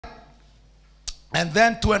and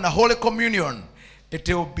then to a Holy Communion. It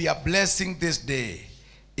will be a blessing this day.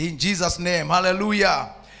 In Jesus' name, hallelujah.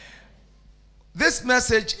 This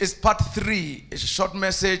message is part 3. It's a short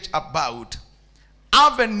message about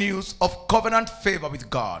avenues of covenant favor with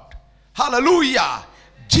God. Hallelujah.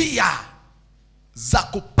 Njia za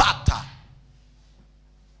kupata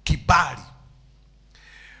kibali.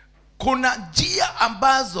 Kuna njia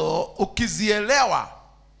ambazo ukizielewa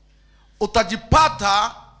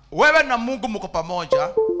utajipata wewe na Mungu mko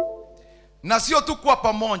pamoja, na sio tu kuwa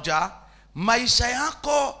pamoja, maisha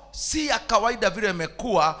yako si ya kawaida vile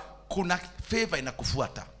imekuwa, kuna favor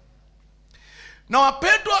inakufuata. Na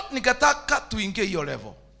wapendwa, nikataka tuingie hiyo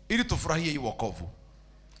level ili tufurahie hii wokovu.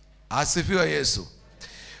 Asifiwe Yesu.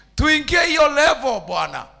 Tuingie hiyo level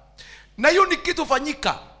Bwana. Na hiyo ni kitu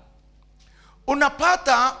fanyika.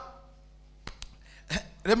 Unapata,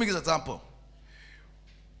 let me give an example.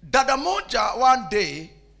 Dada moja one day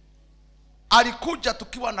alikuja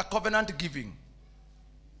tukiwa na covenant giving.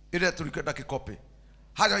 Ile tulikwenda kikope.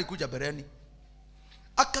 Haja haikuja bereni.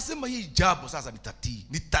 Akasema hii jambo sasa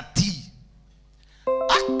nitatii.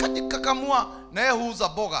 Akajikakamua na yeye huuza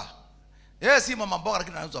boga. Yeye si mama boga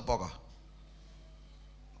lakini anauza boga.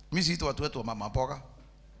 Mimi si watu wetu wa mama boga.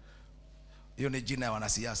 Hiyo ni jina ya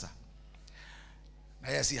wanasiasa. Na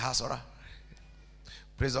yeye si hasora.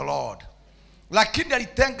 Praise the Lord. Lakini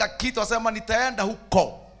alitenga kitu, asema nitaenda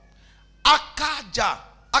huko. Akaja,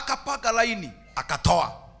 akapaga laini,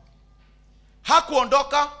 akatoa.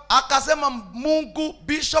 Hakuondoka, akasema Mungu,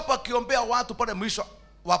 bishop akiombea watu pale mwisho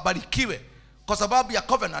wabarikiwe kwa sababu ya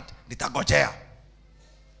covenant, nitagojea.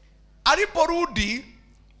 Aliporudi,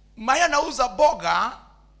 Maya anauza boga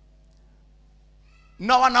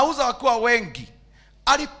na wanauza wakiwa wengi.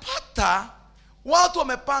 Alipata watu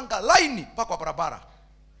wamepanga laini paka barabara.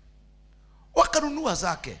 Wakanunua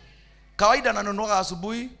zake. Kawaida ananunua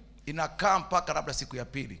asubuhi, inakaa mpaka labda siku ya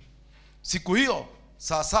pili. Siku hiyo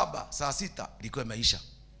saa 7, saa 6 ilikuwa imeisha.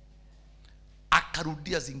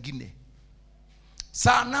 Akarudia zingine.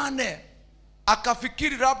 Saa 8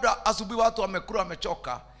 akafikiri labda asubuhi watu wamekula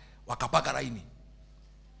wamechoka, wakapaga laini.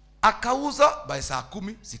 Akauza by saa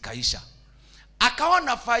 10 zikaisha. Akawa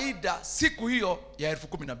na faida siku hiyo ya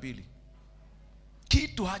 12,000.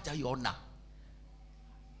 Kitu hajaiona.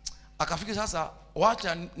 Akafikiri sasa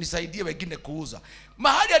wacha nisaidie wengine kuuza.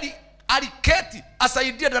 Mahali aliketi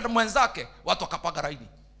asaidie dada mwenzake, watu wakapaga laini.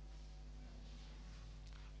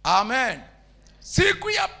 Amen. Siku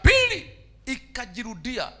ya pili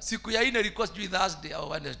ikajirudia. Siku ya 4 ilikuwa sijui Thursday au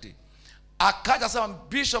Wednesday. Akaja sema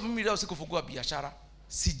bishop, mimi leo sikufungua biashara,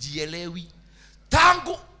 sijielewi.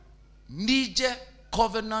 Tangu nije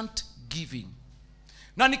covenant giving.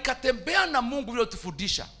 Na nikatembea na Mungu vile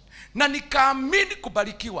tufundisha. Na nikaamini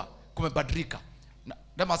kubarikiwa kumebadilika.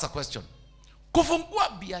 Let me ask a question. Kufungua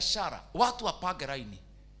biashara, watu wapage laini,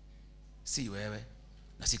 si wewe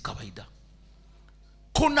na si kawaida.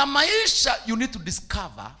 Kuna maisha you need to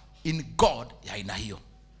discover in God ya aina hiyo.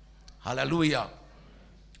 Hallelujah.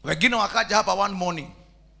 Wengine wakaja hapa one morning,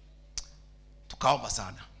 tukaomba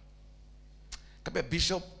sana. Kabla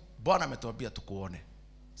bishop, Bwana ametuambia tukuone.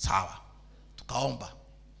 Sawa. Tukaomba.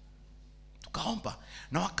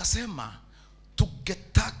 Na wakasema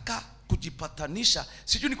tungetaka kujipatanisha.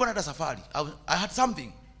 Sijui nilikuwa naenda safari. I had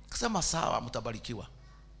something. Kasema sawa, mtabarikiwa.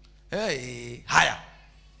 Haya.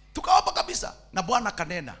 Tukaomba kabisa na Bwana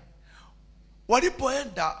kanena.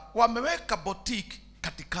 Walipoenda wameweka boutique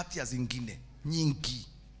katikati ya zingine nyingi.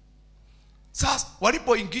 Sasa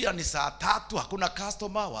walipoingia ni saa 3, hakuna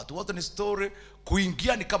customer, watu wote ni story.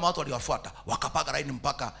 Kuingia ni kama watu waliwafuata, wakapaga laini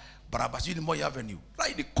mpaka barabara ni Moi Avenue.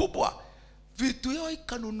 Laini kubwa. Vitu yao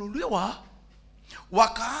ikanunuliwa,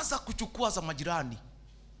 wakaanza kuchukua za majirani.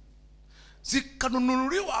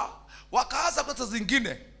 Zikanunuliwa, wakaanza kwa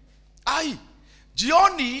zingine.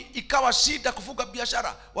 Jioni ikawa shida kufunga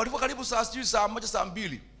biashara. Walikuwa karibu saa 1, saa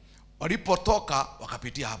 2. Walipotoka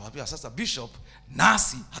wakapitia hapa. Sasa bishop,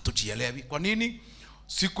 nasi hatujielewi. Kwa nini?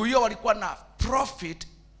 Siku hiyo walikuwa na profit,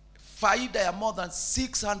 faida ya more than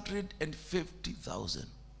 650,000.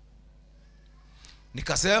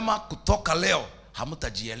 Nikasema kutoka leo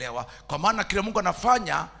hamtajielewa, kwa maana kile Mungu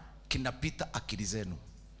anafanya kinapita akili zenu.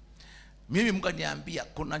 Mimi Mungu aniambia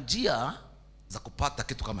kuna njia za kupata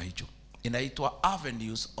kitu kama hicho. Inaitwa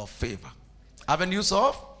avenues of favor. Avenues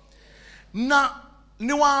of, na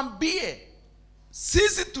niwaambie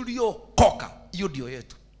sisi tuliokoka, hiyo ndio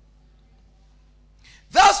yetu.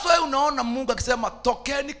 That's why unaona Mungu akisema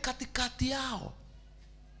tokeni katikati yao.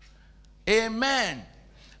 Amen.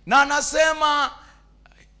 Na anasema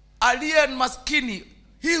aliye maskini,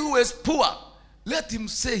 he who is poor, let him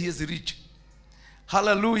say he is rich.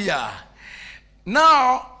 Hallelujah.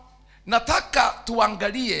 Now nataka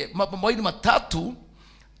tuangalie mambo mawili matatu.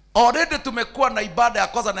 Already tumekuwa na ibada ya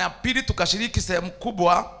kwanza na ya pili, tukashiriki sehemu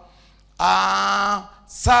kubwa.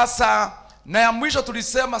 Sasa na ya mwisho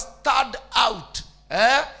tulisema stand out.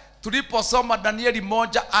 Tuliposoma Danieli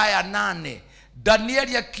 1:8.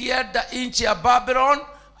 Danieli akienda nchi ya Babylon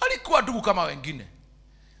alikuwa ndugu kama wengine.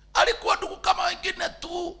 Alikuwa ndugu kama wengine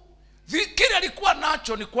tu. Kile alikuwa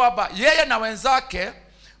nacho ni kwamba yeye na wenzake,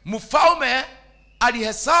 mfalme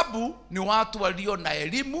alihesabu ni watu walio na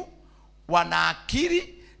elimu, wana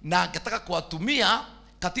akili, na angetaka kuwatumia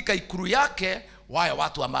katika ikulu yake wawe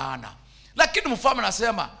watu wa maana. Lakini mfalme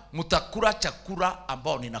anasema mtakula chakula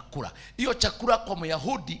ambao ninakula. Hiyo chakula kwa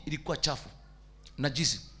Myahudi ilikuwa chafu,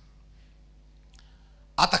 najisi.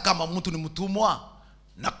 Hata kama mtu ni mtumwa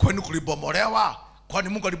na kwenu kulibomolewa, kwani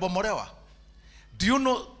Mungu alibomolewa? Do you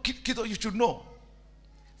know kitu you should know?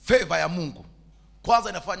 Favour ya Mungu kwanza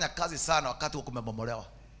inafanya kazi sana wakati kumebomolewa.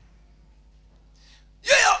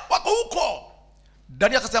 Yeye wako huko.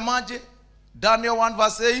 Daniel akasemaje? Daniel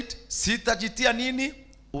 1:8, sitajitia nini?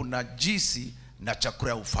 Unajisi na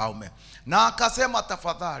chakula ya ufalme. Na akasema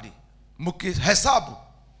tafadhali mkihesabu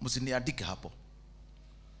msiniandike hapo.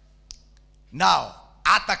 Now,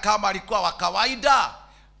 hata kama alikuwa wa kawaida,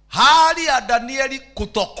 hali ya Danieli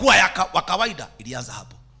kutokuwa wa kawaida ilianza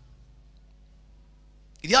hapo.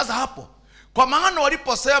 Ilianza hapo. Kwa maana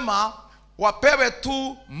waliposema wapewe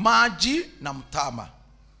tu maji na mtama,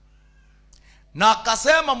 na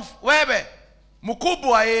akasema wewe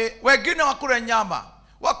mkubwa, wengine wakule nyama,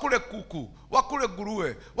 wakule kuku, wakule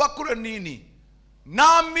nguruwe, wakule nini.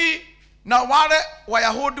 Nami na wale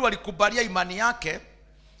Wayahudi walikubalia imani yake,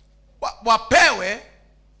 wapewe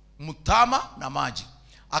mtama na maji.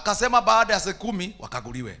 Akasema baada ya siku 10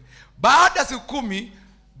 wakaguliwe. Baada ya siku 10,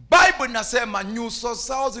 Bible inasema nyuso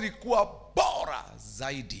zao zilikuwa bora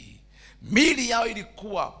zaidi, mili yao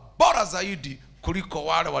ilikuwa bora zaidi kuliko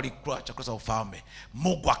wale walikula chakula cha ufalme.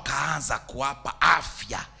 Mungu akaanza kuwapa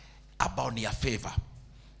afya ambao ni ya favor.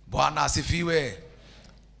 Bwana asifiwe.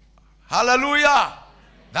 Hallelujah.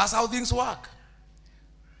 That's how things work.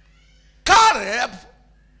 Caleb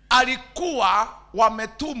alikuwa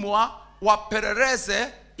wametumwa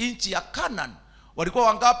wapeleleze nchi ya Canaan. Walikuwa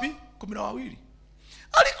wangapi? 12.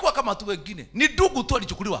 Alikuwa kama tu wengine, ni ndugu tu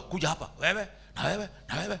alichukuliwa, kuja hapa wewe na wewe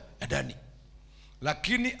na wewe endani.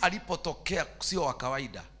 Lakini alipotokea sio wa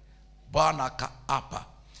kawaida, Bwana akaapa.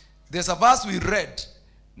 There's a verse we read,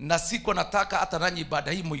 na siko nataka hata nanyi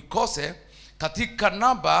ibada hii muikose, katika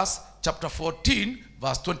Numbers chapter 14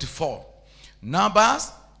 verse 24.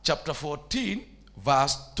 Numbers chapter 14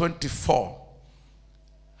 verse 24.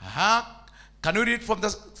 Can you read from the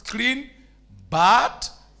screen? But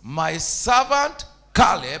my servant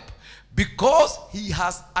Caleb, because he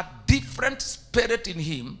has a different spirit in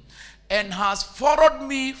him and has followed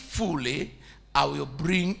me fully, I will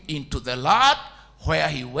bring into the land where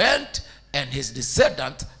he went, and his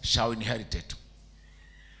descendant shall inherit it.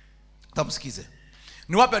 Tamsikize.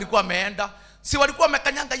 Ni wapi alikuwa ameenda? Si walikuwa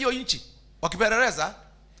wamekanyanga hiyo nchi wakipeleleza,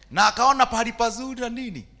 na akaona pahali pazuri na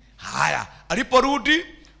nini. Haya, aliporudi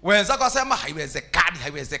wenzake wasema haiwezekani,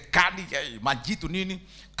 haiwezekani, majitu nini.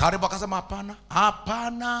 Karibu akasema hapana,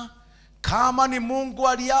 hapana, kama ni Mungu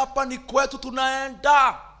aliapa ni kwetu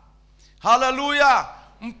tunaenda. Hallelujah.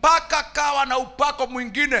 Mpaka kawa na upako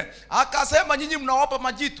mwingine, akasema nyinyi mnaopa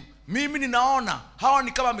majitu, mimi ninaona hawa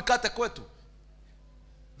ni kama mikate kwetu.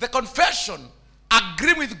 The confession,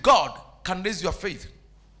 agree with God, can raise your faith.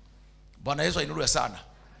 Bwana Yesu ainuliwe sana.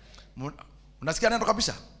 Unasikia neno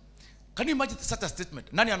kabisa? Can you imagine such a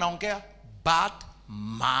statement? Nani anaongea? But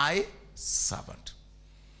my servant.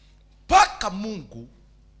 Paka Mungu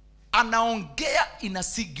anaongea in a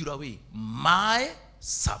singular way. My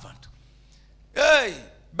servant. Hey,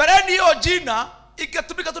 bereni hiyo jina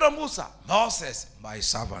ikatumika tu na Musa. Moses, my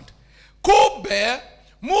servant. Kumbe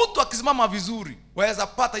mtu akisimama vizuri, waweza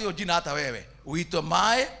pata hiyo jina hata wewe, uitwe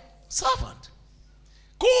my servant.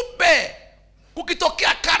 Kumbe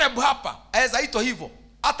kukitokea Caleb hapa, aweza itwa hivyo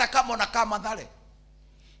hata kama unakaa Mathare.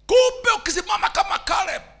 Kumbe ukisimama kama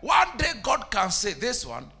Caleb, one day God can say this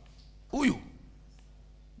one, huyu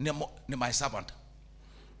ni my servant.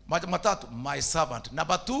 Matatu, my servant.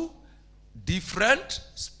 Number 2, different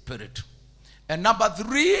spirit. And number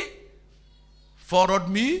 3, followed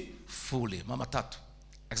me fully. Mama tatu.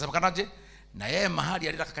 Akisema kanaje? Na yeye mahali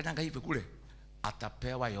alilaka kanyanga hivi kule,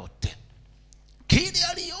 atapewa yote. Kile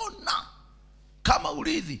aliona kama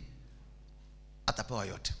urithi, atapewa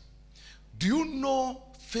yote. Do you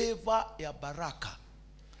know favor ya baraka?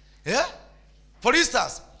 Yeah? For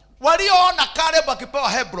instance, waliona Caleb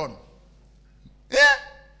akipewa Hebron. Yeah?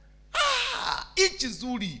 Nchi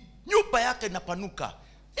nzuri, nyumba yake inapanuka,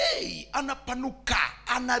 anapanuka,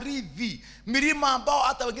 anaridhi milima ambao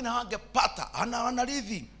hata wengine hawangepata,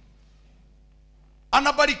 anaridhi,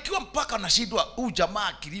 anabarikiwa mpaka anashindwa. Huyu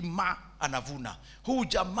jamaa kilima anavuna, huyu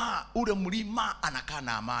jamaa ule mlima anakaa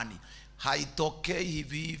na amani. Haitokei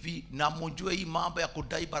hivi hivi. Na mjue hii mambo ya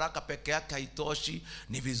kudai baraka peke yake haitoshi.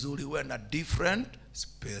 Ni vizuri uwe na different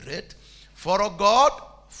spirit. Follow God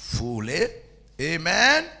fully.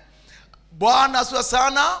 Amen. Bwana asifiwe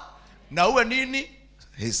sana. Na uwe nini?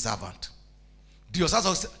 His servant. Ndio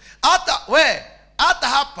sasa hata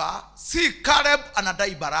hapa si Caleb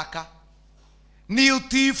anadai baraka, ni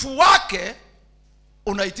utiifu wake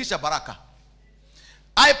unaitisha baraka.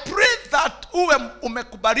 I pray that uwe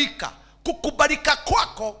umekubalika, kukubalika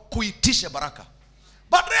kwako kuitishe baraka.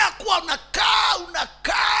 Badala ya kuwa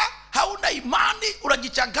unakaa hauna imani,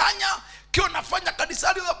 unajichanganya, kio nafanya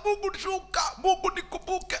kanisani za Mungu nishuka, Mungu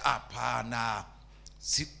nikumbuke. Hapana.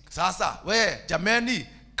 Sasa jameni,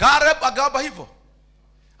 Caleb agamba hivyo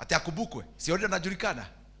ati akumbukwe, sio ndio anajulikana?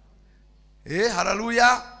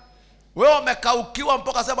 Haleluya. Wewe umekaukiwa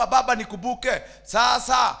mpaka sema baba nikumbuke.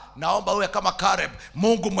 Sasa naomba uwe kama Caleb.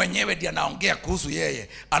 Mungu mwenyewe ndiye anaongea kuhusu yeye,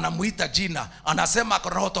 anamuita jina, anasema ako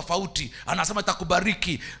roho tofauti, anasema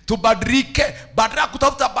itakubariki. Tubadilike, badala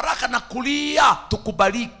kutafuta baraka na kulia,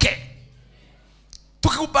 tukubalike.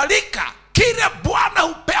 Tukikubalika, kile Bwana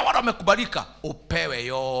upewa na umekubalika, upewe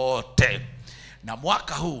yote. Na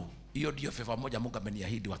mwaka huu hiyo ndio favor moja Mungu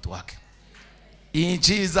ameniahidi watu wake. In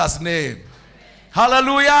Jesus name.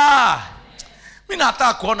 Hallelujah. Mimi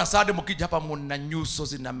nataka kuona sasa mkija hapa mna nyuso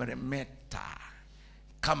zinameremeta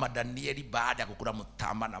kama Danieli baada ya kukula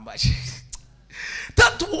mtama na maji.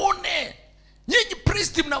 Tatuone nyinyi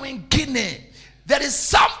priest na wengine, there is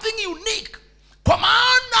something unique. Kwa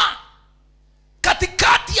maana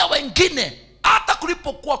katikati ya wengine hata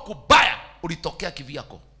kulipokuwa kubaya ulitokea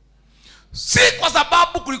kivyako. Si kwa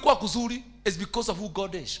sababu kulikuwa kuzuri, it's because of who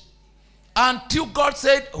God is. Until God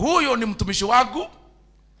said, huyo ni mtumishi wangu,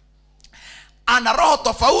 ana roho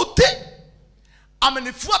tofauti,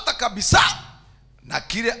 amenifuata kabisa, na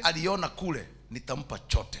kile aliona kule nitampa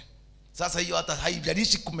chote. Sasa hiyo hata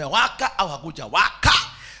haijalishi kumewaka au hakuja waka,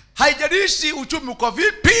 haijalishi uchumi uko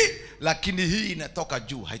vipi, lakini hii inatoka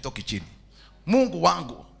juu, haitoki chini. Mungu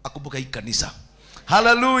wangu akumbuka hii kanisa.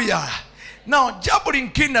 Hallelujah. Now jambo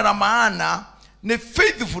lingine la maana ni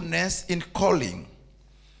faithfulness in calling.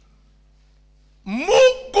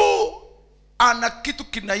 Mungu ana kitu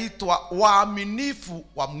kinaitwa waaminifu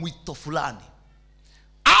wa mwito fulani.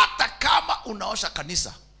 Hata kama unaosha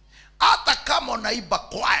kanisa, hata kama unaiba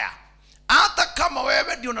kwaya, hata kama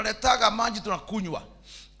wewe ndio unaletaga maji tunakunywa,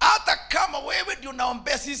 hata kama wewe ndio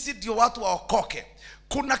unaombea sisi ndio watu waokoke,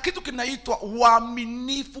 kuna kitu kinaitwa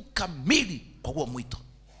uaminifu kamili kwa huo mwito.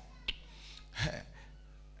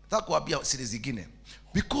 Nataka kuambia siri zingine,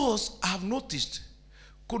 because I have noticed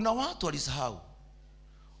kuna watu walisahau.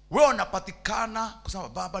 Wewe unapatikana kusema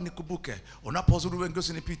baba nikumbuke, unapozuru wengine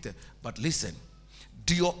usinipite. But listen,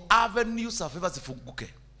 ndio avenues of favor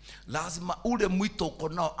zifunguke, lazima ule mwito uko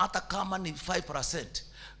nao hata kama ni 5%.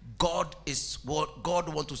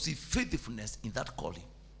 God want to see faithfulness in that calling.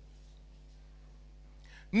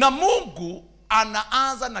 Na Mungu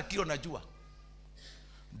anaanza na kile unajua,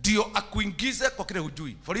 ndio akuingize kwa kile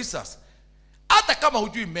hujui. For instance, hata kama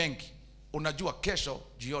hujui mengi, unajua kesho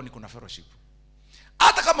jioni kuna fellowship.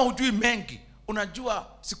 Hata kama hujui mengi, unajua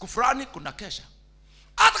siku fulani kuna kesha.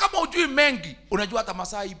 Hata kama hujui mengi, unajua hata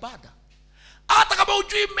masaa ibada. Hata kama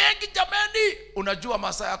hujui mengi jameni, unajua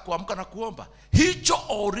masaa ya kuamka na kuomba. Hicho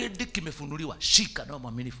already kimefunuliwa. Shika na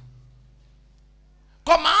mwaminifu.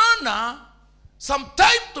 Kwa maana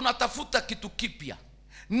sometimes tunatafuta kitu kipya,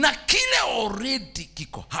 na kile already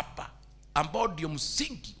kiko hapa ambao ndio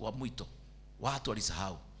msingi wa mwito, watu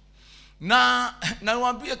walisahau. Na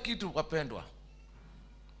niwaambie kitu wapendwa,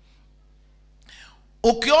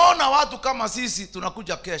 ukiona watu kama sisi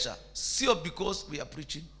tunakuja kesha, sio because we are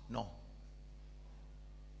preaching, no.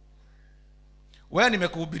 Wewe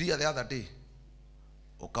nimekuhubiria the other day,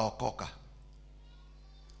 ukaokoka.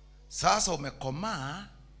 Sasa umekomaa,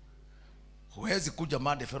 huwezi kuja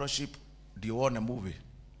Monday fellowship ndio uone movie.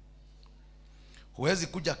 Huwezi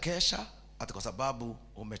kuja kesha hata kwa sababu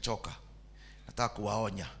umechoka. Nataka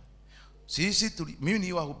kuwaonya. Mimi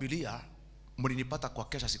niwahubiria, mlinipata kwa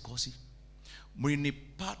kesha sikosi.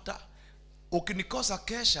 Mlinipata, ukinikosa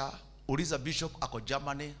kesha, uliza bishop ako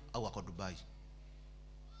Germany au ako Dubai.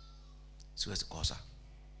 Siwezi kosa.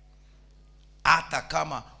 Hata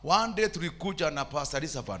kama one day tulikuja na Pastor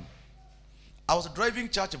Lisa van, I was driving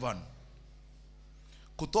church van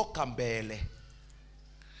kutoka mbele,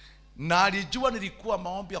 na alijua nilikuwa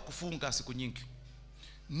maombi ya kufunga siku nyingi,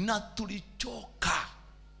 na tulichoka.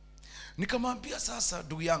 Nikamwambia sasa,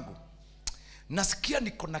 ndugu yangu, nasikia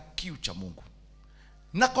niko na kiu cha Mungu,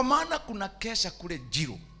 na kwa maana kuna kesha kule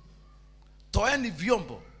Jiro, toeni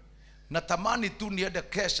vyombo, natamani tu niende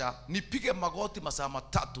kesha nipige magoti masaa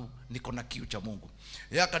 3, niko na kiu cha Mungu.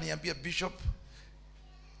 Yeye akaniambia, Bishop,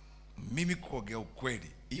 mimi kuongea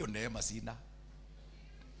ukweli, hiyo neema sina.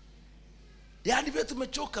 Yaani vile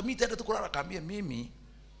tumechoka, mimi tena tukulala. Kaambia, mimi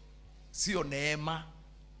sio neema,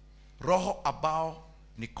 roho ambao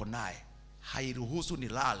niko naye hairuhusu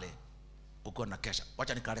nilale uko na kesha.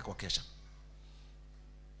 Wacha nikale kwa kesha.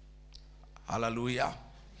 Hallelujah.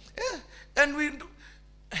 And we do,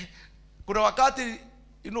 kuna wakati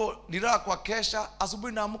nilala kwa kesha,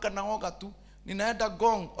 asubuhi naamka naoga tu, ninaenda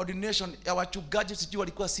gong ordination ya wachungaji sijui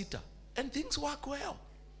walikuwa 6, and things work well.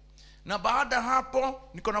 Na baada hapo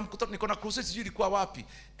niko na mkutano, niko na crusade sijui ilikuwa wapi,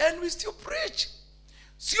 and we still preach.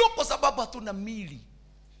 Sio kwa sababu hatuna mili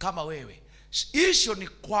kama wewe. Issue ni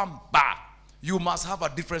kwamba you must have a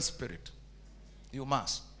different spirit. You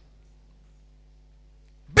must.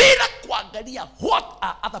 Bila kuangalia what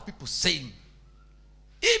are other people saying.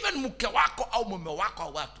 Even mke wako au mume wako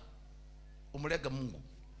au watu, umlege Mungu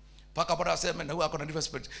paka bora aseme na huwa ako na different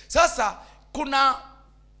spirit. Sasa kuna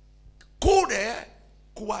kule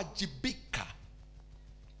kuwajibika,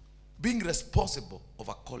 being responsible of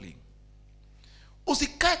a calling.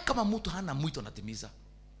 Usikae kama mtu hana mwito anatimiza.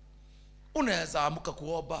 Unaweza amka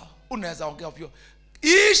kuomba, unaweza ongea ovyo.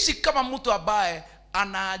 Ishi kama mtu ambaye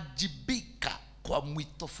anajibika kwa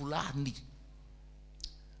mwito fulani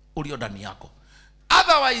ulio ndani yako.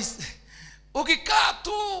 Otherwise, ukikaa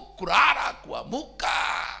tu kulala,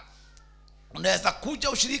 kuamka, unaweza kuja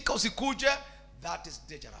ushirika usikuje, that is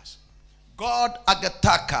dangerous. God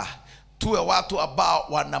angetaka tuwe watu ambao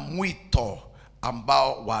wana mwito,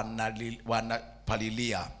 ambao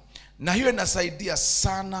wanapalilia. Na hiyo inasaidia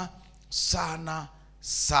sana sana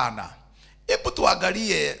sana. Hebu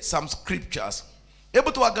tuangalie some scriptures.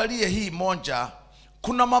 Hebu tuangalie hii moja.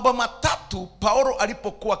 Kuna mambo 3 Paulo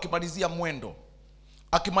alipokuwa akimalizia mwendo,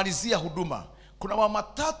 akimalizia huduma. Kuna mambo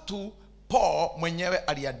 3 Paul mwenyewe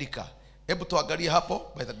aliandika. Hebu tuangalie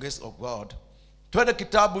hapo, by the grace of God. Twende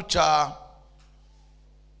kitabu cha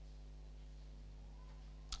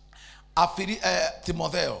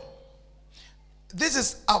Timotheo. This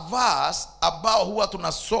is a verse ambao huwa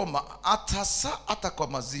tunasoma hata kwa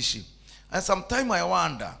mazishi. And sometime I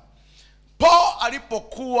wonder, Paul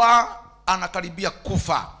alipokuwa anakaribia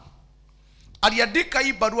kufa, aliandika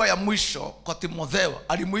hii barua ya mwisho kwa Timotheo,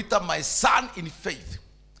 alimuita my son in faith.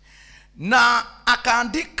 Na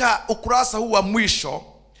akaandika ukurasa huu wa mwisho,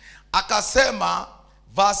 akasema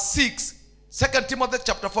verse 6, 2 Timothy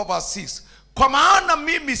chapter 4 verse 6, kwa maana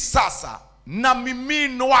mimi sasa na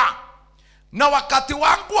miminwa, na wakati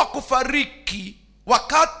wangu wa kufariki,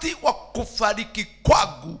 wakati wa kufariki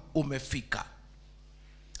kwangu umefika.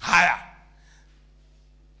 Haya,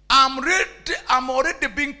 I'm already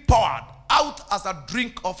being poured out as a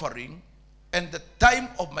drink offering, and the time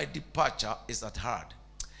of my departure is at hand.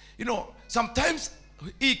 You know, sometimes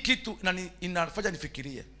hii kitu inafanya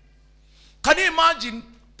nifikirie. Can you imagine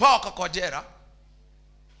Paul kakojera,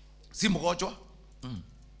 si mgonjwa,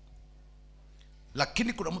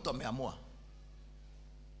 lakini kuna mtu ameamua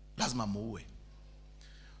lazima muue.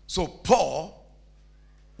 So Paul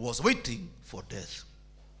was waiting for death.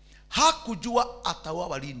 Hakujua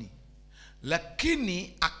ataua lini,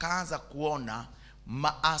 lakini akaanza kuona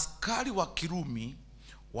maaskari wa Kirumi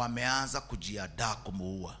wameanza kujiandaa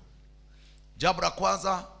kumuua. Jambo la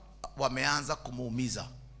kwanza, wameanza kumuumiza.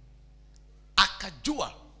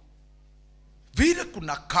 Akajua vile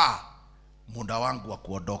kunakaa, muda wangu wa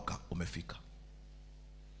kuondoka umefika.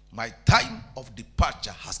 My time of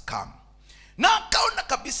departure has come. Na akaona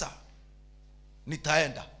kabisa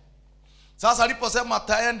nitaenda. Sasa aliposema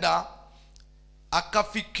ataenda,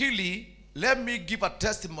 akafikiri, let me give a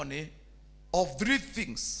testimony of 3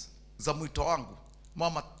 things za mwito wangu.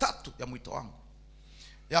 Mama 3 ya mwito wangu.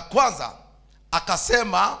 Ya kwanza,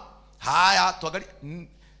 akasema, haya tuangalie,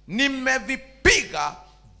 nimevipiga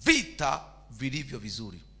vita vilivyo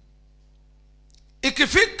vizuri.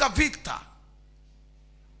 Ikifika vita,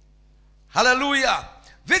 hallelujah,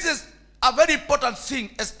 this is a very important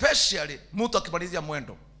thing, especially mtu akimalizia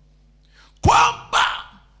mwendo, kwamba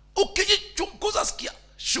ukijichunguza sikia,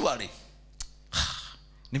 surely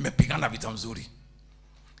nimepigana vita mzuri.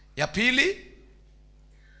 Ya pili,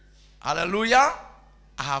 hallelujah,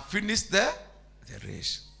 I have finished the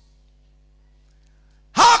race.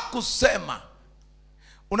 Hakusema,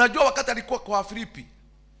 unajua wakati alikuwa kwa Filipi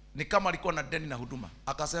ni kama alikuwa na deni na huduma,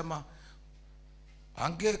 akasema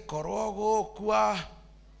ange korogo kwa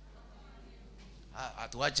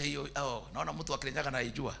atuache hiyo. Naona mtu akilenyaga na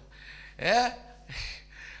ijua.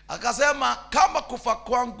 Akasema kama kufa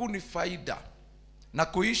kwangu ni faida na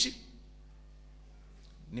kuishi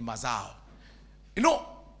ni mazao. You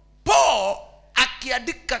know, Paul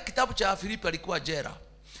akiandika kitabu cha Filipi alikuwa jela,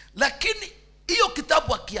 lakini hiyo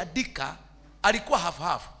kitabu akiandika alikuwa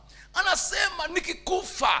half. Anasema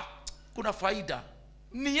nikikufa kuna faida,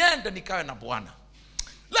 niende nikawe na Bwana,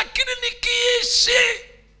 lakini nikiishi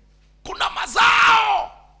kuna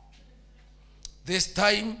mazao. This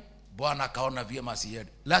time Bwana akaona vyema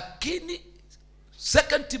siende. Lakini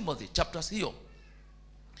 2 Timothy chapters hiyo,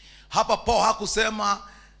 hapa Paul hakusema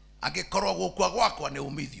angekorwa gukwa gwakwa ni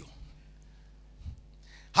umithio.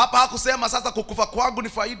 Hapa hakusema sasa kukufa kwangu ni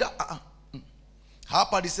faida.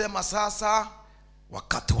 Hapa alisema sasa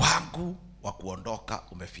wakati wangu wa kuondoka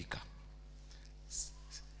umefika.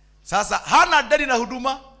 Sasa hana deni na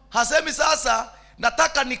huduma. Hasemi sasa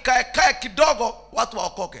nataka nikae kidogo watu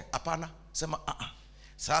waokoke. Hapana, sema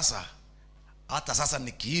sasa hata sasa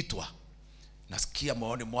nikiitwa nasikia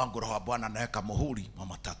moyoni mwangu Roho wa Bwana anaweka muhuri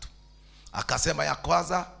mama tatu. Akasema ya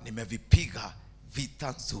kwanza nimevipiga vita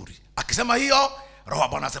nzuri. Akisema hiyo Roho wa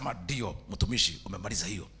Bwana anasema ndio mtumishi umemaliza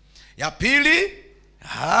hiyo. Ya pili,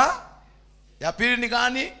 ya pili ni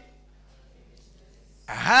gani?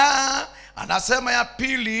 Anasema ya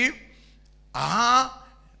pili,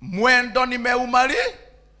 mwendo nimeumali.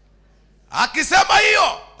 Akisema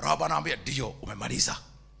hiyo Roho Bwana anambia ndio umemaliza.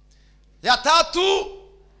 Ya tatu,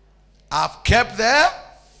 I've kept the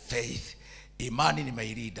faith. Imani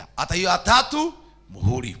nimeilinda. Hata hiyo ya tatu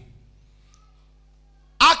muhuri.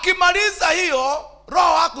 Akimaliza hiyo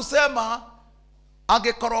Roho hakusema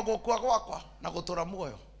angekorogo kwa na kutora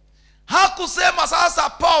moyo. Hakusema sasa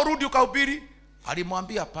Paul rudi ukahubiri.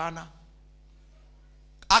 Alimwambia hapana.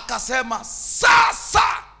 Akasema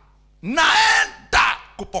sasa naenda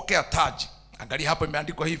kupokea taji. Angalia hapo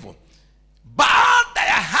imeandikwa hivyo. Baada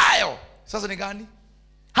ya hayo sasa ni gani?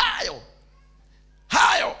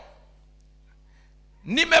 Hayo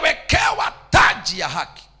nimewekewa taji ya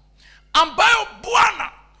haki ambayo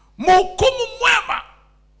Bwana mhukumu mwema,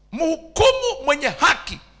 mhukumu mwenye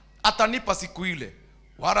haki atanipa siku ile,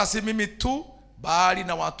 wala si mimi tu bali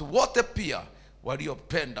na watu wote pia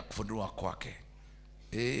waliopenda kufunuliwa kwake.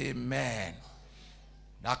 Amen.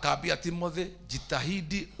 Na akaambia Timothy,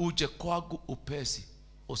 jitahidi uje kwangu upesi,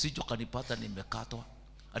 usije kanipata nimekatwa.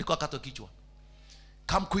 Alikuwa katwa kichwa.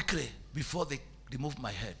 Come quickly before they remove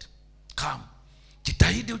my head. Come.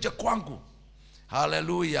 Jitahidi uje kwangu.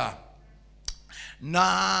 Hallelujah.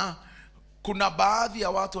 Na kuna baadhi ya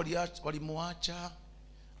watu walimuacha.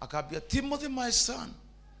 Akaambia Timothy my son,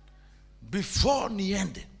 before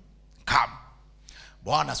niende, come.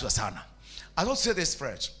 Bwana asifiwe sana. I don't say this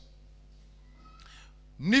French.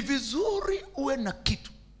 Ni vizuri uwe na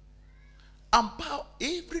kitu ambao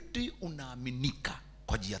every day unaaminika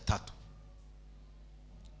kwa njia tatu.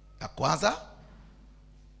 Ya kwanza,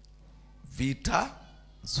 vita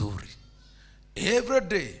nzuri. Every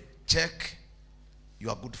day check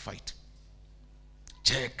your good fight.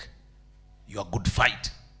 Check your good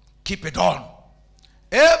fight. Keep it on.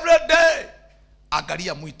 Every day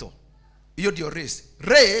angalia mwito. Hiyo ndio race.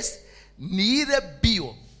 Race ni ile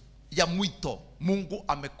bio ya mwito Mungu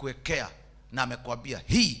amekuwekea na amekwambia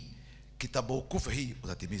hii kitabu ukufe hii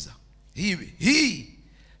utatimiza.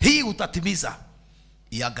 Hii utatimiza.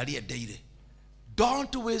 Iangalie daily.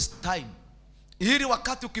 Don't waste time. Ili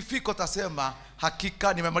wakati ukifika utasema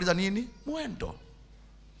hakika nimemaliza nini? Mwendo.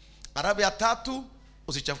 Arabu ya tatu,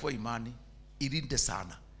 usichafue imani. Ilinde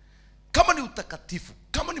sana. Kama ni utakatifu,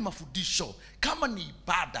 kama ni mafundisho, kama ni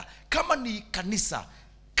ibada, kama ni kanisa,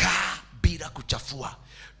 kaa bila kuchafua.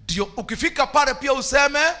 Ndio ukifika pale pia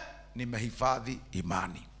useme nimehifadhi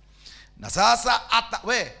imani. Na sasa hata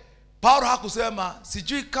Paulo hakusema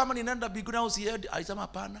sijui kama ninaenda mbinguni au siendi. Alisema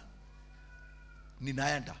hapana,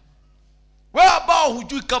 ninaenda. Wewe ambao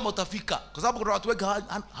hujui kama utafika, kwa sababu kuna watu wengi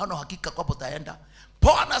hana hakika kwamba utaenda.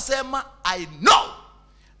 Paulo anasema I know,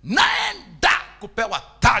 naenda kupewa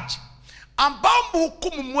taji ambao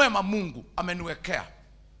mhukumu mwema Mungu ameniwekea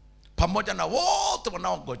pamoja na wote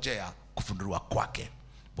wanaongojea kufunuliwa kwake.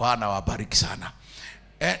 Bwana wabariki sana.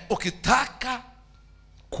 Ukitaka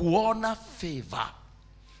kuona favor,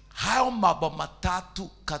 hayo mambo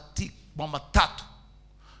matatu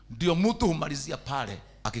ndio mtu humalizia pale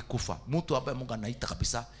akikufa. Mtu ambaye Mungu anaita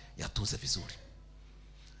kabisa yatunze vizuri.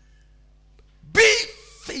 Be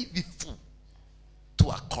faithful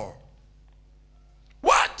to a call.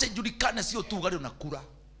 Wache julikane sio tu gari unakula,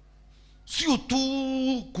 sio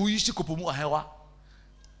tu kuishi kupumua hewa.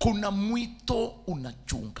 Kuna mwito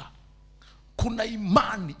unachunga, kuna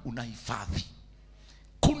imani unahifadhi,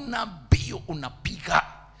 kuna bio unapiga.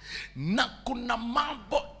 na kuna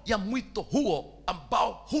mambo ya mwito huo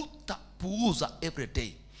ambao hutapuuza every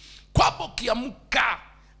day. Kwamba ukiamka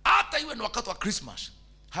hata iwe ni wakati wa Christmas,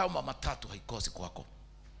 hayo mama tatu haikosi kwako.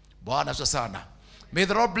 Bwana asifiwe sana. May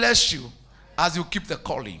the Lord bless you as you keep the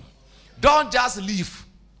calling. Don't just live,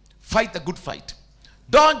 fight the good fight.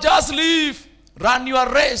 Don't just live, run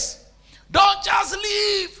your race. Don't just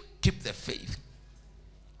live, keep the faith.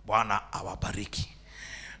 Bwana awabariki.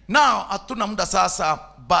 Now, hatuna muda sasa,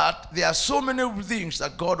 but there are so many things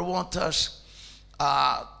that God wants us.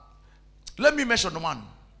 Let me mention one.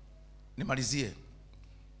 Nimalizie.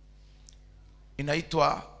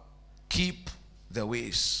 Inaitwa keep the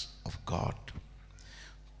ways of God.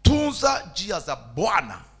 Tunza njia za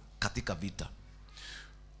Bwana katika vita.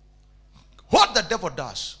 What the devil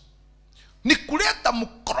does ni kuleta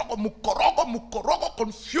mukorogo,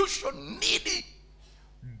 confusion, nini.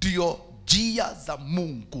 Ndio njia za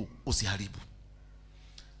Mungu usiharibu.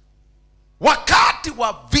 Wakati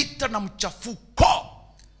wa vita na mchafuko,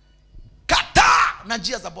 kataa na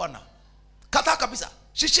njia za Bwana. Kataa kabisa.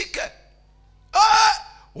 Shishike.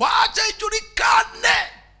 Wacha ijulikane.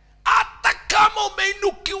 Hata kama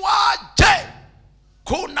umeinukiwaje,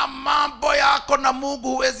 kuna mambo yako na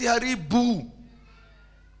Mungu huwezi haribu.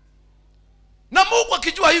 Na Mungu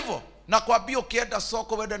akijua hivyo, na kwambia ukienda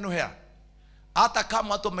soko wenda nuhea, hata kama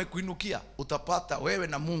watu wamekuinukia, utapata wewe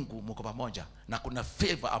na Mungu mko pamoja, na kuna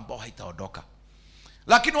favor ambao haitaondoka.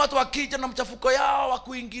 Lakini watu wakija na mchafuko yao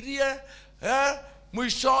wakuingilie,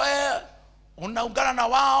 mwishoe unaungana na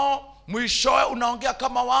wao, mwishoe unaongea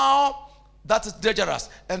kama wao, that is dangerous.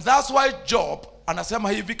 And that's why Job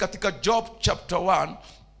anasema hivi katika Job chapter 1.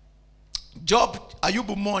 Job,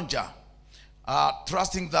 Ayubu monja,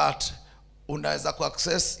 trusting that unaweza ku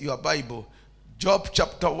access your Bible. Job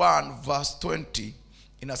chapter 1 verse 20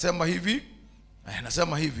 inasema hivi.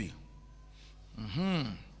 Inasema hivi.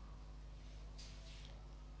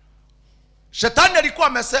 Shetani alikuwa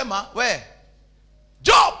amesema, we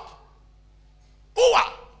Job,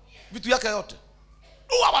 uwa vitu yake yote,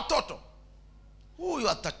 uwa watoto. Huyu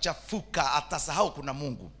atachafuka, atasahau kuna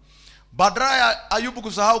Mungu. Badala ya Ayubu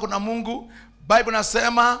kusahau kuna Mungu, Bible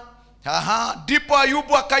nasema, ndipo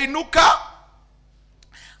Ayubu akainuka,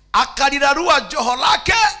 akalirarua joho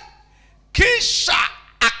lake, kisha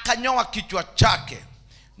akanyoa kichwa chake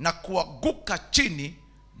na kuanguka chini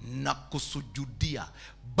na kusujudia.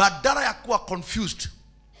 Badala ya kuwa confused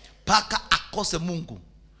paka akose Mungu,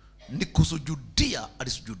 ni kusujudia,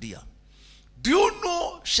 alisujudia. Do you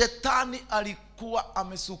know, shetani alikuwa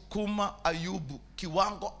amesukuma Ayubu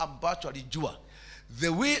kiwango ambacho alijua the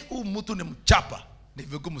way huyu mtu ni mchapa, ni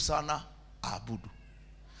vigumu sana aabudu.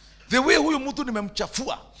 The way huyu mtu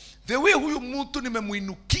nimemchafua, the way huyu mtu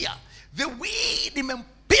nimemuinukia, the way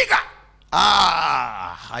nimempiga,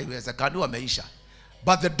 haiwezekani wameisha.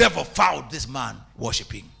 But the devil found this man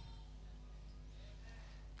worshiping.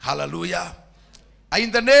 Hallelujah.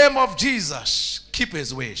 In the name of Jesus, keep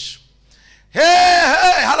his ways.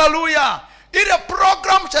 Hey, hallelujah. Ile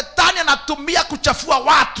program shetani anatumia kuchafua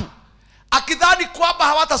watu, akidhani kwamba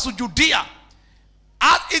hawatasujudia,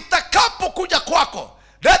 itakapo kuja kwako,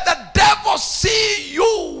 let the devil see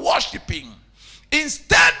you worshiping.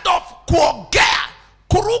 Instead of kuongea,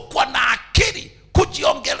 kurukwa na akili,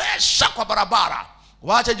 kujiongelesha kwa barabara,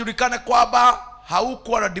 wacha julikane kwamba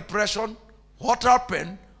haukuwa na depression. What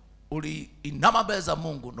happened? Uliinama mbele za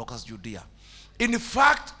Mungu na ukasujudia. In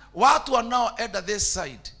fact, watu wanaoenda this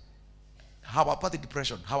side hawapati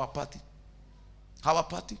depression, hawapati.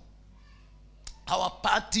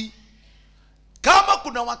 Kama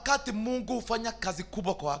kuna wakati Mungu hufanya kazi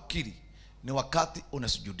kubwa kwa akili, ni wakati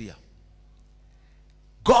unasujudia.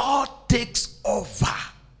 God takes over.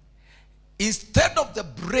 Instead of the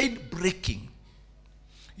brain breaking,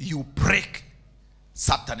 you break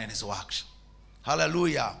Satan and his works.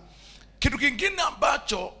 Hallelujah. Kitu kingine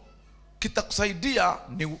ambacho kitakusaidia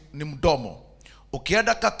ni mdomo.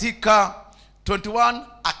 Ukienda katika 21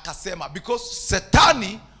 akasema, because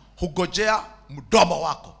Satani hugojea mdomo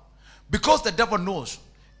wako. Because the devil knows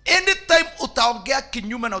anytime utaongea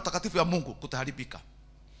kinyume na utakatifu ya Mungu, kutaharibika.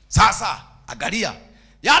 Sasa angalia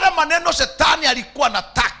yale maneno shetani alikuwa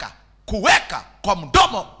anataka kuweka kwa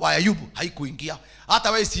mdomo wa Ayubu, haikuingia.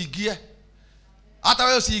 Hata wewe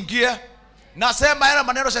usiingie. Nasema yale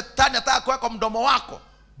maneno shetani anataka kuweka kwa mdomo wako,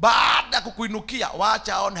 baada ya kukuinukia,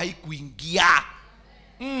 waacha aone haikuingia.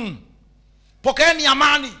 Pokeeni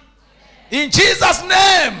amani in Jesus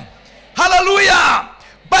name. Hallelujah.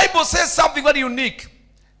 Bible says something very unique.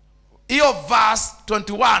 Hiyo verse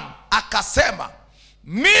 21 akasema,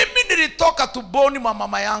 mimi nilitoka tumboni mwa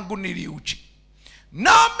mama yangu niliuchi,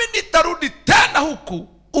 nami nitarudi tena huku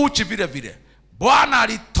uchi vile vile. Bwana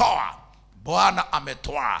alitoa, Bwana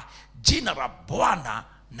ametoa. Jina la Bwana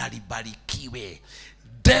na libarikiwe.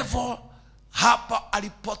 Devil hapa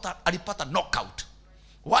alipata knockout.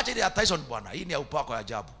 Wacha ile Tyson bwana, hii ni ya upako ya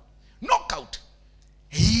ajabu. Knockout.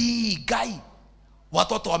 Hii guy,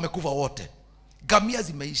 watoto wamekufa wote. Gamia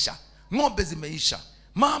zimeisha, ng'ombe zimeisha,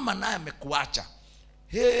 mama naye amekuacha.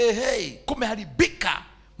 Hey, kumeharibika.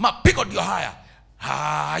 Mapigo ndio haya.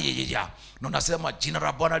 Na nasema jina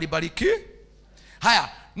la Bwana libariki. Haya,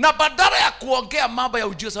 na badala ya kuongea mambo ya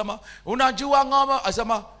ujio sema unajua ng'ombe,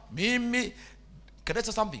 asema mimi. Can I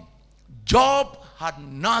say something? Job had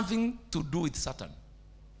nothing to do with Satan.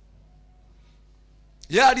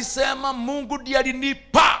 Yeye alisema Mungu ndiye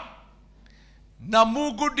alinipa na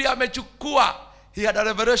Mungu ndiye amechukua. He had a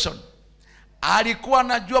revelation. Alikuwa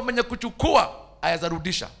anajua mwenye kuchukua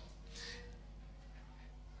ayazarudisha.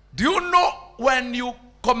 Do you know when you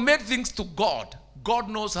commit things to God, God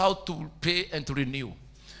knows how to pay and to renew.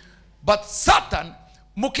 But Satan,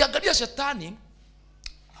 mukiangalia shetani,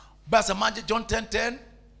 basi manje John 10:10,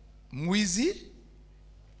 mwizi,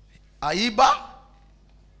 aiba,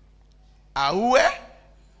 aue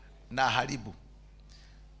na haribu.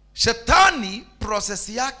 Shetani process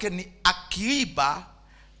yake ni akiiba,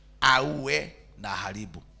 aue na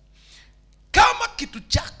haribu. Kama kitu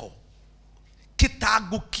chako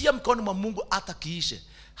kitaangukia mkononi mwa Mungu hata kiishe,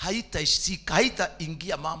 haitaishika,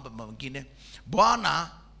 haitaingia mambo mengine.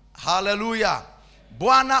 Bwana, haleluya.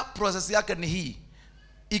 Bwana process yake ni hii.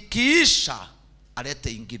 Ikiisha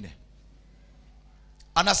alete ingine.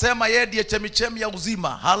 Anasema yeye ndiye chemichemi ya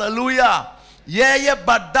uzima. Haleluya. Yeye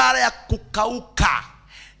badala ya kukauka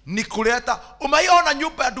ni kuleta. Umeiona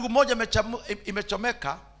nyumba ya ndugu moja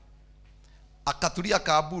imechomeka, akatulia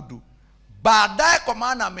kaabudu. Baadaye kwa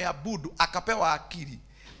maana ameabudu akapewa akili,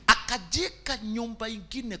 akajika nyumba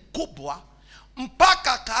ingine kubwa,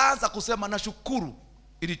 mpaka akaanza kusema nashukuru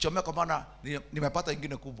ilichomeka kwa maana nimepata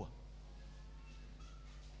ingine kubwa.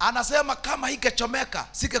 Anasema kama hingechomeka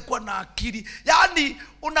singekuwa na akili. Yani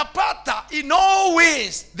unapata, in all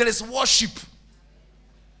ways there is worship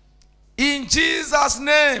in Jesus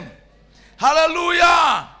name.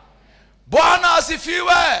 Hallelujah. Bwana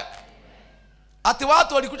asifiwe. Ati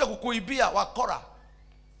watu walikuja kukuibia wakora,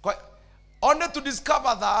 only to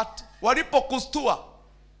discover that walipokustua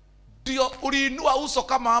ndio uliinua uso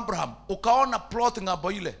kama Abraham, ukaona plot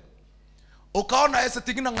ngambo ile, ukaona estate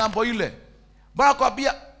nyingine ngambo ile. Bwana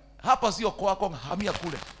kwambia hapa sio kwako, hamia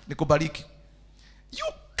kule nikubariki. You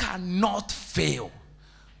cannot fail.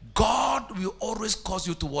 God will always cause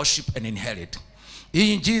you to worship and inherit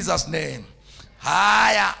in Jesus name.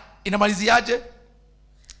 Haya, inamaliziaje?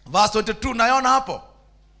 Verse 22 naiona hapo.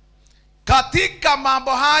 Katika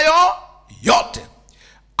mambo hayo yote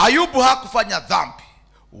Ayubu hakufanya dhambi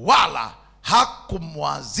wala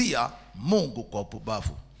hakumwazia Mungu kwa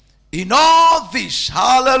upumbavu. In all this,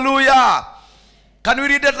 hallelujah. Can we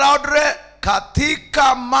read it loudly?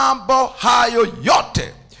 Katika mambo hayo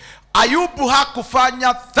yote Ayubu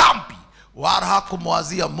hakufanya dhambi wala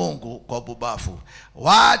hakumwazia Mungu kwa upumbavu.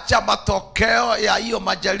 Wacha matokeo ya hiyo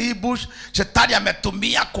majaribu shetani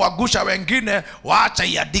ametumia kuagusha wengine, wacha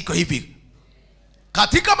iandiko hivi.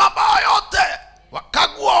 Katika mambo yote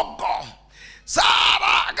wakaguogo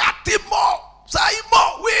Sara Gatimo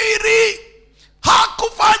Saimo Wiri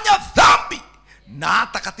hakufanya dhambi, na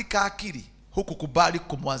hata katika akili hukukubali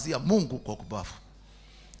kumwazia Mungu kwa kubafu.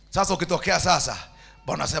 Sasa ukitokea sasa,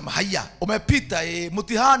 Bwana sema haya, umepita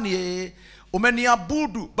mtihani,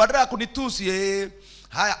 umeniabudu badala ya kunitusi,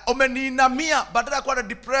 haya umeniinamia badala ya kuwa na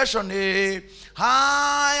depression,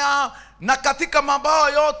 haya na katika mambo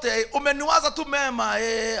yote umeniwaza tu mema,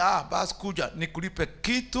 basi kuja nikulipe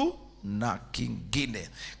kitu na kingine,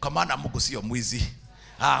 kwa maana Mungu sio mwizi.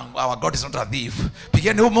 Our God is not a thief.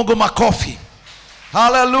 Pigeni Mungu makofi.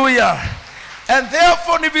 Hallelujah. And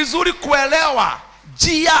therefore ni vizuri kuelewa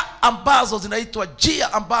njia ambazo zinaitwa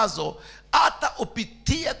njia ambazo hata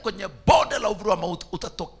upitie kwenye bonde la uvuli wa mauti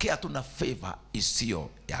utatokea tu na favor isiyo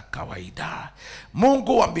ya kawaida.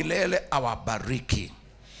 Mungu wa milele awabariki.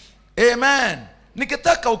 Amen.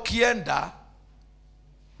 Nikitaka ukienda,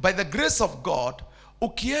 by the grace of God,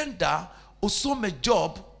 ukienda usome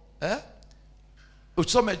Job,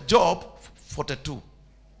 usome Job 42.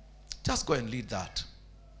 Just go and read that.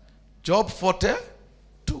 Job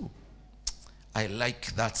 42. I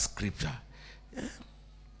like that scripture.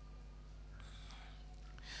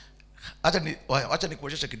 Acha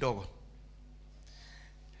nikuonyeshe kidogo.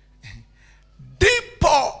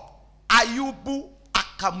 Ndipo Ayubu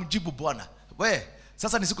akamjibu Bwana.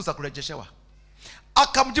 Sasa ni siku za kurejeshewa.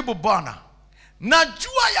 Akamjibu Bwana,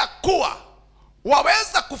 najua ya kuwa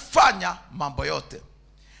waweza kufanya mambo yote,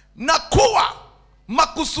 na kuwa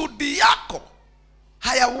makusudi yako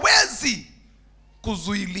hayawezi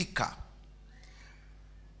kuzuilika.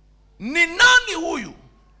 Ni nani huyu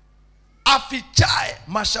afichaye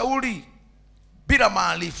mashauri bila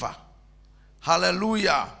maarifa?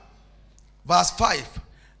 Hallelujah. Verse 5.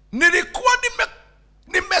 Nilikuwa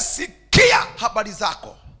nimesikia habari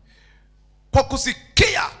zako kwa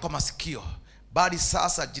kusikia kwa masikio, bali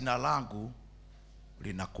sasa jina langu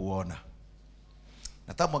linakuona.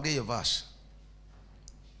 Nataka mwongee hiyo verse.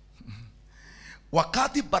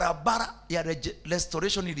 Wakati barabara ya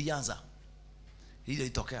restoration ilianza, hiyo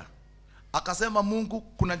ilitokea. Akasema Mungu,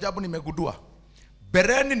 kuna jambo nimegundua.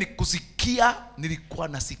 Bereni ni kusikia, nilikuwa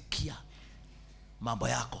nasikia mambo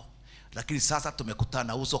yako, lakini sasa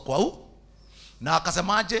tumekutana uso kwa uso. Na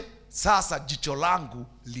akasemaje? Sasa jicho langu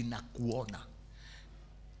linakuona.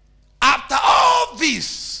 After all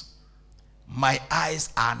this, my eyes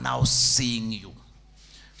are now seeing you.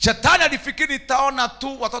 Shetani alifikiri nitaona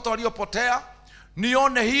tu watoto waliopotea,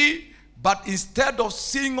 nione hii, but instead of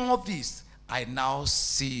seeing all this, I now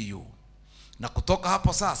see you. Na kutoka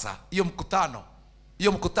hapo sasa, hiyo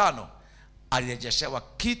mkutano alirejeshewa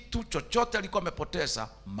kitu chochote alikuwa amepoteza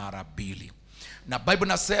mara 2. Na Bible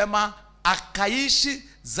nasema akaishi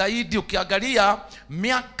zaidi. Ukiangalia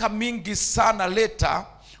miaka mingi sana later,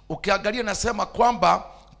 ukiangalia nasema kwamba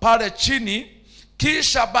pale chini,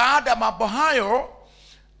 kisha baada ya mambo hayo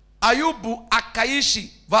Ayubu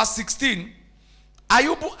akaishi, verse 16,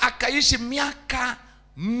 Ayubu akaishi miaka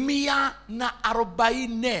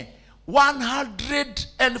 140,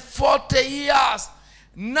 140 years.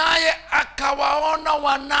 Naye akawaona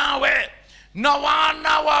wanawe na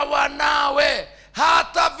wana wa wanawe,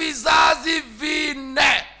 hata vizazi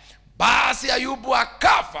 4. Basi Ayubu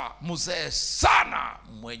akafa mzee sana,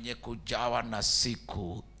 mwenye kujawa na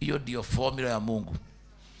siku. Hiyo ndio formula ya Mungu.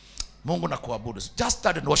 Mungu na kuabudu. Just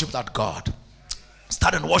start and worship that God.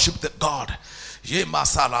 Start and worship that God. Ye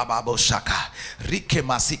masala babo shaka, rike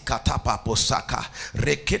masika tapa posaka,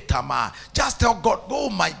 reketama. Just tell God, oh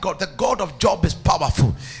my God, the God of Job is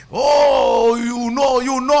powerful. Oh, you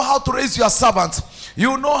know how to raise your servants.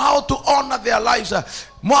 You know how to honor their lives.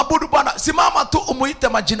 Mwabudu Bwana. Simama tu umuite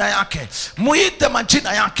majina yake. Muite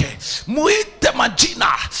majina yake. Muite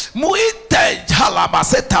majina. Muite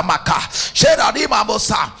halabaseta maka. Sherarima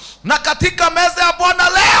mosa. Na katika meza ya Bwana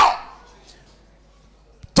leo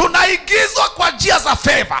tunaigizwa kwa njia za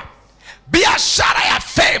favour. Biashara ya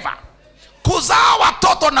favour. Kuzaa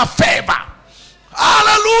watoto na favour.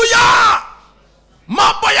 Hallelujah.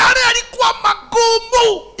 Mambo yale yalikuwa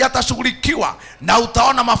magumu yatashughulikiwa, na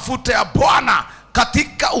utaona mafuta ya Bwana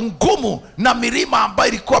katika ungumu na milima ambayo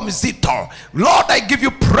ilikuwa mizito. Lord, I give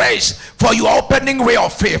you praise for your opening way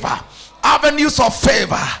of favor. Avenues of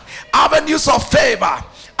favor. Avenues of favor.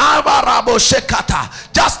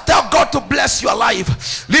 Just tell God to bless your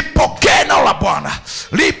life. Lipokee neno la Bwana.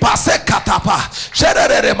 Lipasekatapa.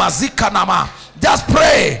 Sherere mazika nama. Just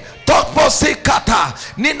pray. Toposikata.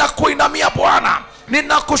 Ninakuinamia Bwana.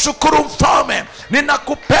 Ninakushukuru Mfalme.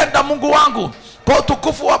 Ninakupenda Mungu wangu kwa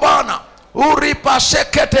utukufu wa Bwana. Uripa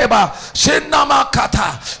sheketeba.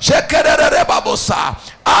 Shinamakata. Shekerere babosa.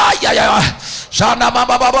 Ayaya. Shana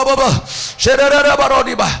mama baba. Sherere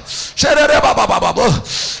barodiba. Sherere baba.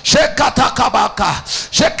 Shekatakabaka.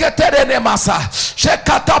 Sheketerene masa.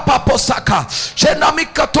 Shekatapaposaka.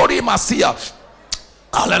 Shenamikatori masia.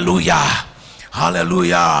 Hallelujah.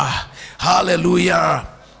 Hallelujah. Hallelujah.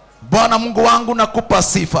 Bwana Mungu wangu, nakupa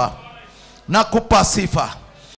sifa. Nakupa sifa.